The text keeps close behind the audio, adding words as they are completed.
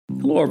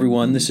Hello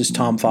everyone, this is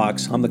Tom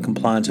Fox. I'm the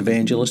Compliance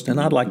Evangelist, and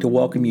I'd like to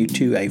welcome you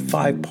to a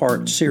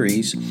 5-part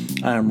series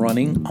I am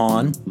running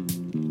on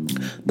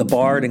the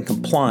Bard and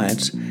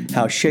Compliance,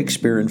 how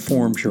Shakespeare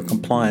informs your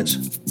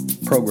compliance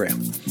program.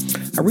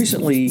 I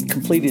recently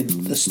completed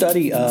the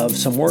study of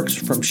some works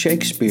from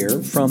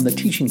Shakespeare from the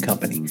Teaching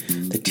Company.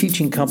 The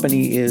Teaching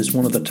Company is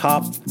one of the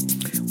top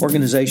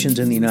organizations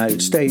in the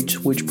United States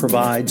which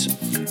provides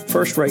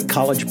first-rate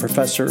college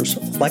professors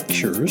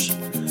lectures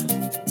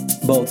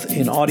both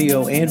in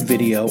audio and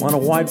video on a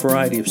wide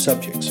variety of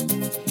subjects.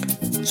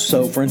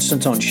 So, for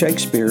instance, on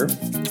Shakespeare,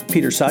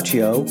 Peter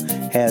Saccio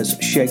has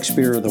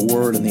Shakespeare, the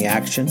Word and the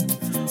Action.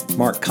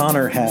 Mark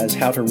Connor has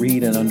How to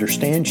Read and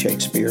Understand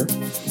Shakespeare.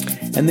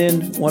 And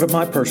then one of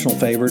my personal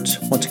favorites,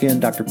 once again,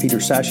 Dr. Peter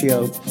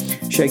Saccio,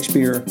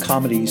 Shakespeare,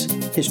 Comedies,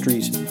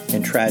 Histories,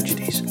 and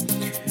Tragedies.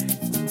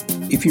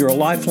 If you're a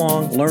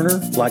lifelong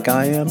learner like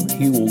I am,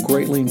 you will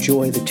greatly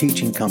enjoy the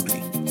Teaching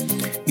Company.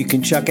 You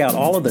can check out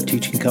all of the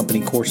Teaching Company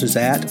courses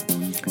at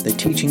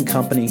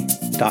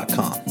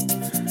theteachingcompany.com.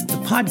 The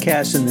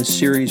podcast in this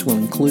series will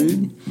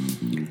include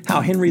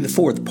how Henry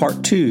IV,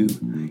 Part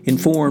 2,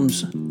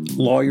 informs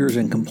lawyers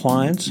and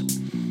compliance,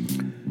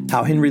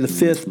 how Henry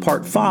V,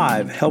 Part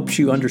 5, helps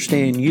you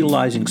understand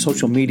utilizing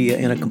social media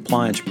in a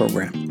compliance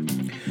program.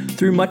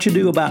 Through Much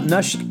Ado About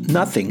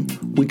Nothing,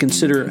 we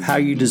consider how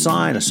you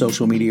design a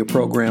social media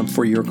program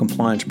for your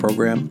compliance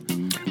program.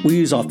 We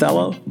use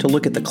Othello to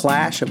look at the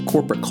clash of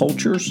corporate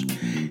cultures.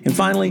 And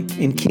finally,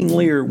 in King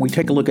Lear, we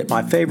take a look at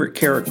my favorite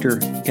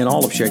character in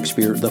all of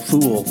Shakespeare, the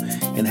Fool,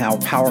 and how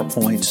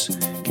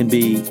PowerPoints can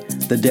be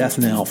the death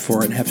knell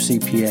for an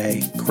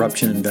FCPA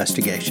corruption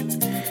investigation.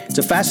 It's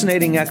a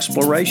fascinating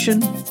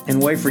exploration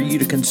and way for you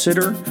to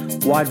consider a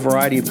wide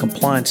variety of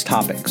compliance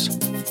topics.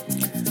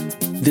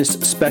 This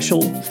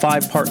special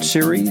 5-part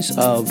series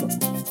of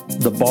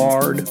The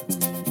Bard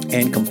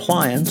and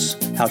Compliance,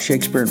 how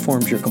Shakespeare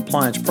informs your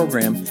compliance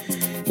program,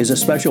 is a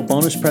special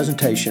bonus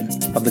presentation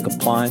of the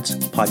Compliance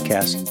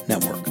Podcast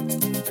Network.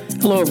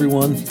 Hello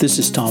everyone, this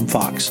is Tom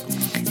Fox.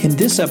 In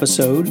this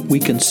episode, we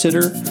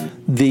consider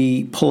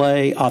the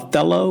play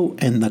Othello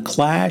and the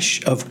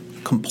Clash of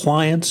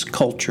Compliance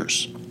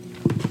Cultures.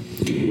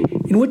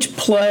 In which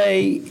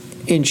play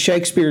in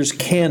Shakespeare's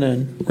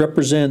canon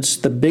represents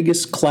the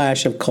biggest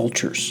clash of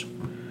cultures?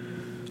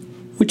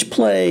 Which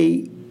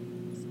play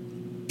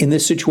in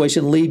this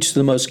situation leads to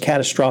the most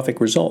catastrophic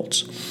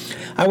results?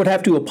 I would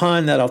have to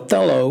opine that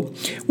Othello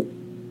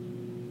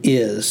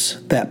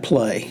is that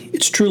play.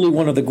 It's truly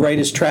one of the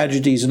greatest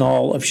tragedies in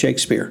all of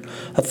Shakespeare.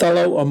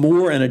 Othello, a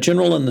Moor and a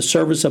general in the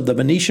service of the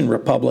Venetian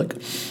Republic,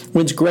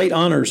 wins great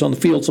honors on the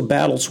fields of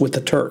battles with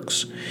the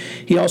Turks.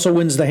 He also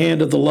wins the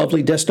hand of the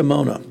lovely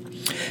Desdemona.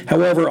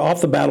 However, off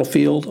the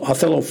battlefield,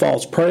 Othello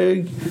falls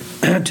prey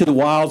to the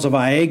wiles of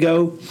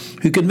Iago,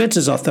 who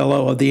convinces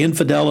Othello of the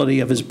infidelity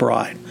of his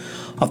bride.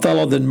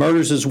 Othello then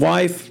murders his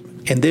wife,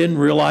 and then,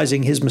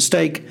 realizing his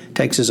mistake,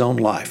 takes his own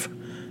life.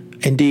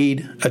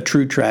 Indeed, a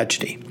true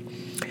tragedy.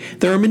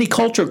 There are many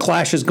cultural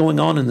clashes going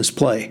on in this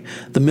play.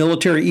 The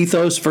military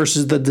ethos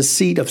versus the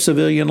deceit of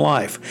civilian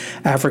life,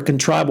 African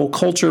tribal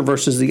culture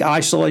versus the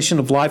isolation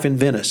of life in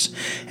Venice,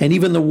 and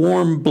even the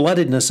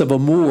warm-bloodedness of a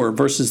Moor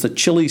versus the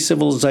chilly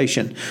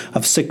civilization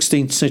of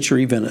 16th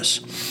century Venice.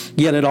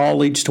 Yet it all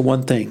leads to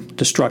one thing: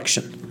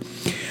 destruction.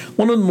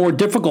 One of the more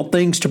difficult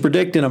things to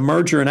predict in a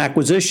merger and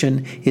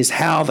acquisition is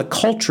how the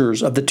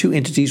cultures of the two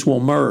entities will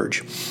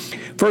merge.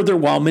 Further,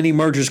 while many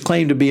mergers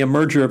claim to be a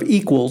merger of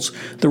equals,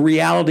 the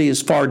reality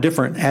is far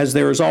different, as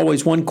there is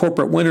always one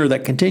corporate winner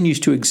that continues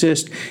to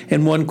exist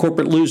and one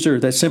corporate loser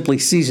that simply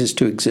ceases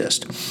to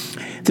exist.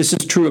 This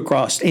is true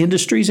across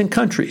industries and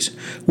countries.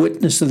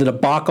 Witness the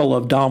debacle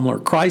of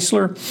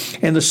Daimler-Chrysler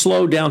and the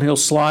slow downhill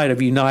slide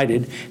of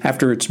United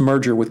after its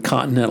merger with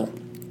Continental.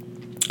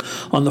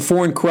 On the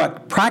foreign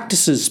corrupt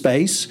practices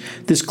space,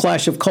 this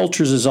clash of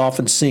cultures is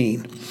often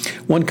seen.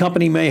 One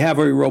company may have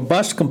a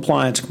robust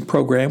compliance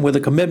program with a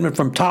commitment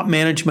from top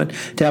management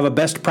to have a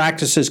best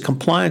practices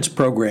compliance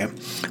program.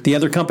 The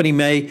other company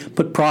may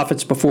put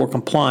profits before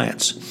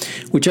compliance.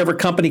 Whichever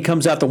company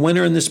comes out the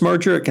winner in this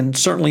merger, it can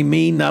certainly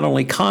mean not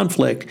only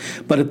conflict,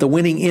 but if the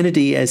winning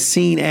entity is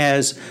seen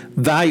as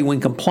valuing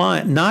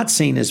compliance, not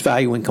seen as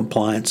valuing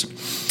compliance,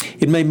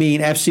 it may mean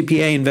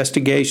FCPA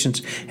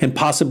investigations and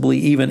possibly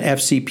even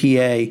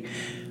FCPA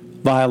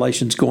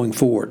violations going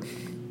forward.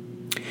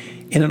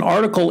 In an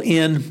article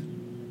in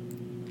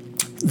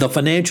the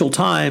Financial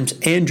Times,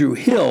 Andrew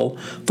Hill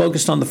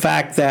focused on the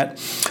fact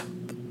that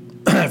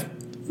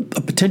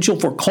a potential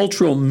for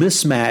cultural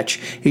mismatch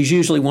is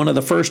usually one of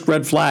the first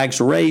red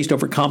flags raised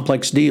over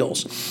complex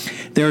deals.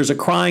 There is a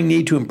crying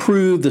need to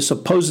improve the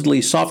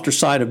supposedly softer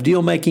side of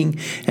deal making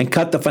and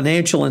cut the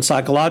financial and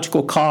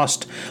psychological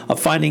cost of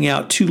finding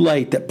out too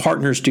late that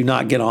partners do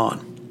not get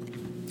on.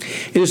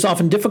 It is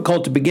often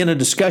difficult to begin a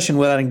discussion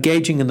without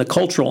engaging in the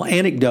cultural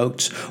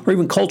anecdotes or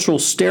even cultural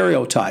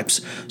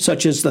stereotypes,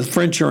 such as the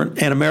French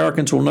and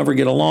Americans will never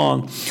get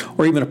along,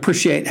 or even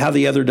appreciate how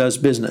the other does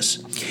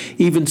business.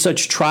 Even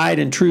such tried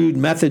and true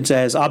methods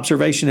as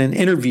observation and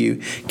interview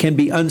can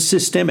be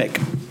unsystemic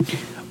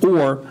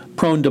or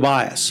prone to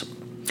bias.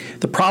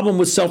 The problem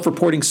with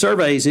self-reporting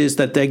surveys is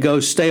that they go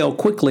stale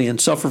quickly and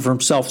suffer from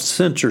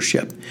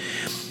self-censorship.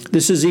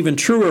 This is even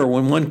truer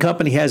when one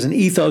company has an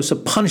ethos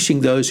of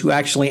punishing those who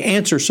actually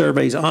answer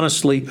surveys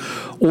honestly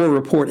or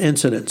report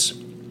incidents.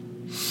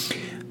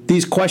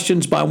 These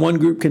questions by one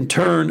group can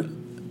turn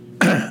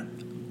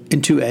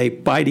into a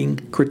biting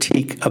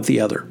critique of the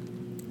other.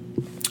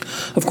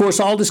 Of course,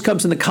 all this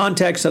comes in the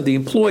context of the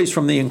employees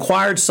from the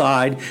inquired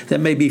side that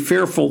may be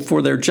fearful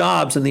for their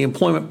jobs and the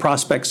employment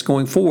prospects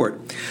going forward.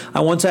 I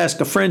once asked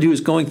a friend who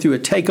was going through a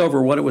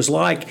takeover what it was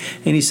like,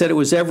 and he said it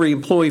was every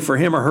employee for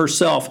him or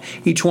herself,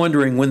 each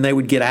wondering when they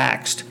would get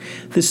axed.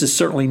 This is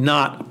certainly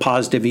not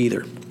positive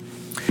either.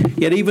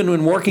 Yet even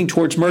when working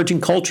towards merging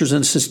cultures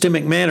in a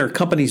systemic manner,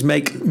 companies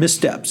make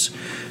missteps.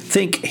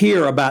 Think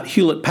here about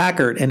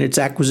Hewlett-Packard and its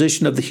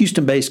acquisition of the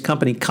Houston-based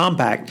company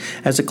Compaq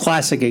as a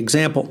classic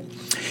example.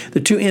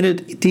 The two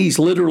entities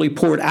literally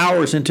poured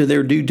hours into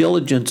their due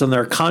diligence on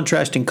their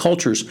contrasting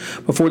cultures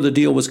before the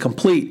deal was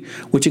complete,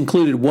 which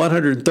included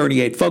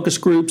 138 focus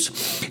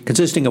groups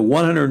consisting of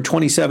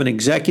 127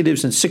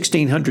 executives and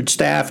 1,600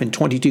 staff in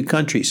 22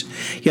 countries.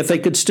 Yet they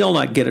could still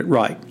not get it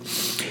right.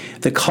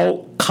 The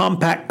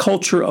Compaq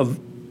culture of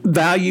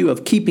value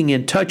of keeping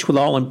in touch with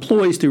all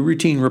employees through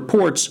routine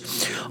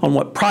reports on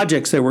what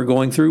projects they were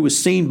going through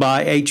was seen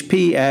by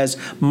HP as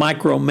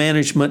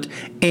micromanagement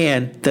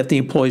and that the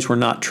employees were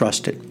not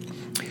trusted.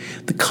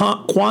 The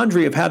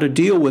quandary of how to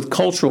deal with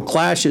cultural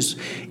clashes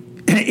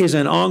is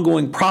an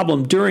ongoing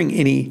problem during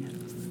any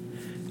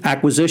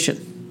acquisition.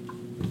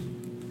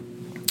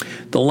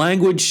 The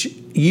language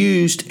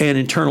used and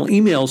internal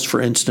emails, for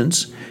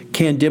instance,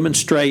 can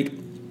demonstrate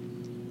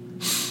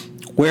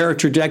where a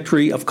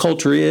trajectory of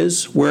culture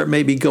is, where it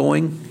may be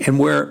going, and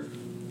where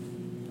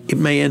it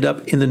may end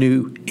up in the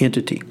new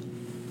entity.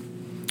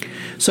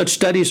 Such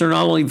studies are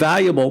not only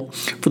valuable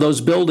for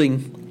those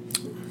building,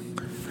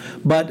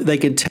 but they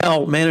can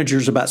tell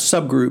managers about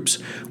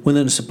subgroups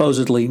within a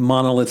supposedly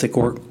monolithic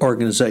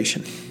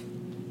organization.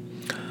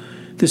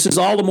 This is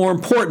all the more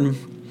important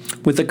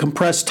with the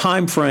compressed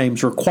time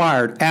frames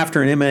required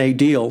after an M&A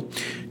deal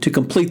to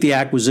complete the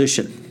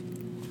acquisition.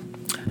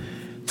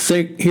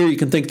 Here you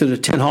can think that the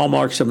 10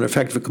 hallmarks of an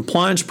effective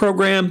compliance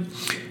program,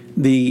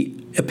 the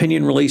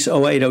opinion release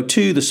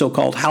 0802, the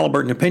so-called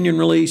Halliburton opinion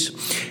release,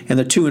 and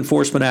the two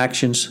enforcement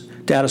actions,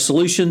 Data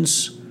System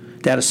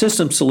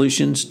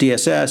Solutions,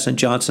 DSS, and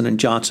Johnson &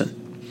 Johnson.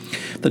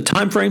 The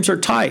timeframes are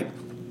tight.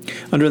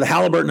 Under the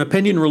Halliburton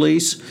opinion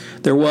release,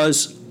 there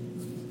was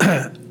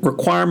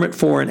requirement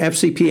for an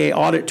FCPA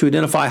audit to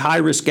identify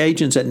high-risk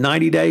agents at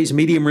 90 days,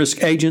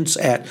 medium-risk agents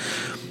at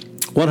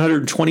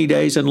 120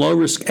 days, and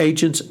low-risk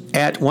agents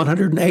at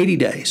 180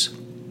 days.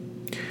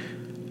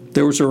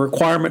 There was a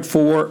requirement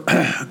for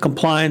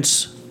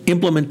compliance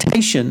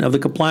implementation of the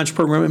compliance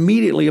program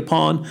immediately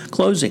upon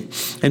closing.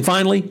 And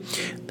finally,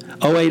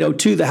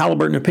 0802, the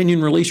Halliburton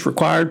opinion release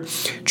required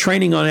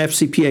training on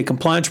FCPA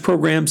compliance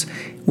programs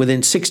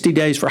within 60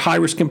 days for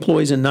high-risk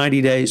employees and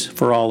 90 days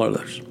for all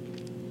others.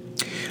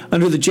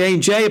 Under the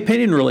J&J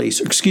opinion release,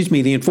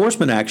 the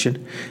enforcement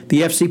action,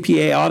 the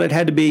FCPA audit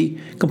had to be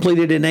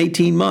completed in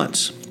 18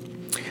 months.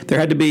 There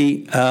had to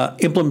be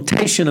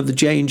implementation of the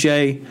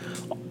J&J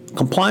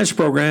compliance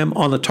program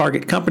on the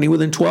target company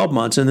within 12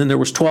 months, and then there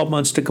was 12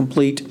 months to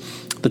complete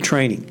the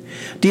training.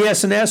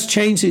 DS&S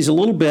changed these a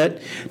little bit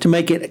to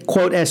make it,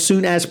 quote, as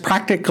soon as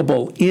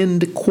practicable,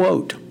 end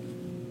quote.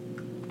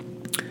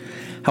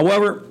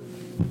 However,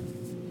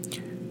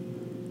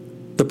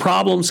 the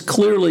problems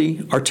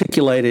clearly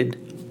articulated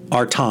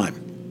are time.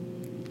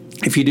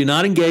 If you do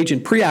not engage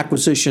in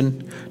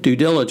pre-acquisition due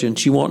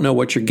diligence, you won't know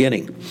what you're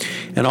getting.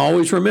 And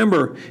always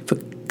remember, if a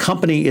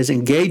company is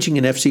engaging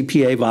in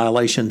FCPA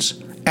violations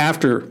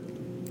after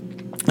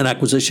an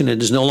acquisition,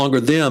 it is no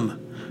longer them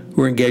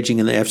who are engaging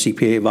in the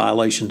FCPA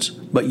violations,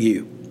 but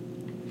you.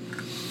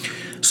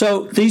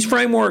 So these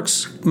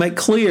frameworks make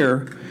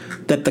clear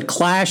that the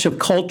clash of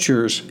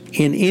cultures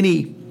in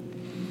any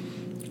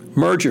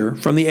merger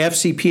from the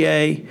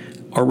FCPA,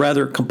 or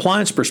rather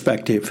compliance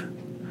perspective,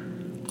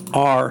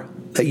 are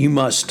that you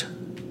must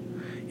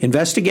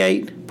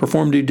investigate,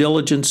 perform due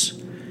diligence,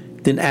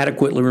 then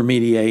adequately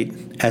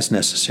remediate as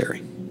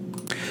necessary.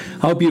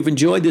 I hope you've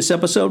enjoyed this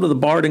episode of The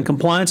Bard in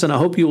Compliance, and I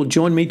hope you will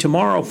join me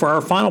tomorrow for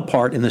our final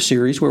part in the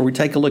series where we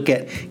take a look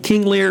at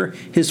King Lear,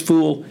 his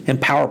fool, and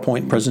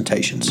PowerPoint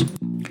presentations.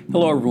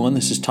 Hello, everyone.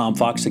 This is Tom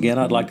Fox again.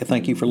 I'd like to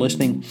thank you for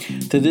listening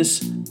to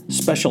this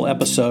special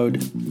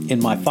episode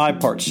in my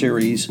 5-part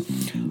series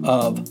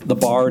of The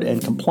Bard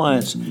and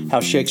Compliance,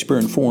 How Shakespeare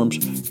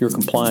Informs Your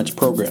Compliance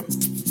Program.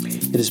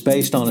 It is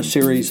based on a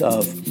series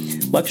of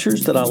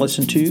lectures that I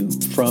listen to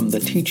from the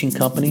teaching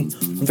company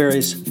on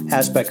various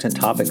aspects and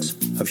topics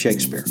of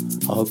Shakespeare.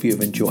 I hope you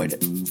have enjoyed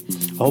it.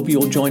 I hope you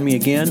will join me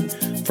again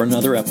for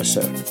another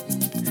episode.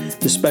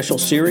 This special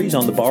series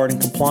on The Bard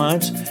and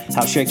Compliance,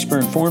 How Shakespeare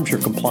Informs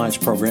Your Compliance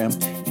Program,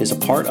 is a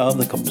part of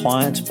the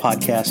Compliance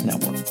Podcast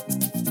Network.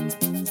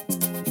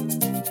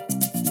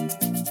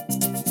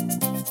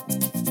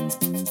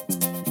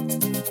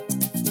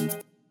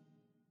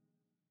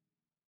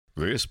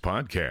 This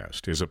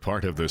podcast is a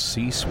part of the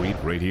C-Suite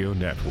Radio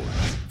Network.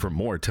 For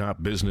more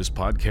top business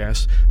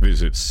podcasts,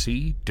 visit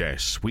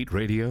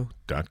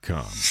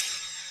c-suiteradio.com.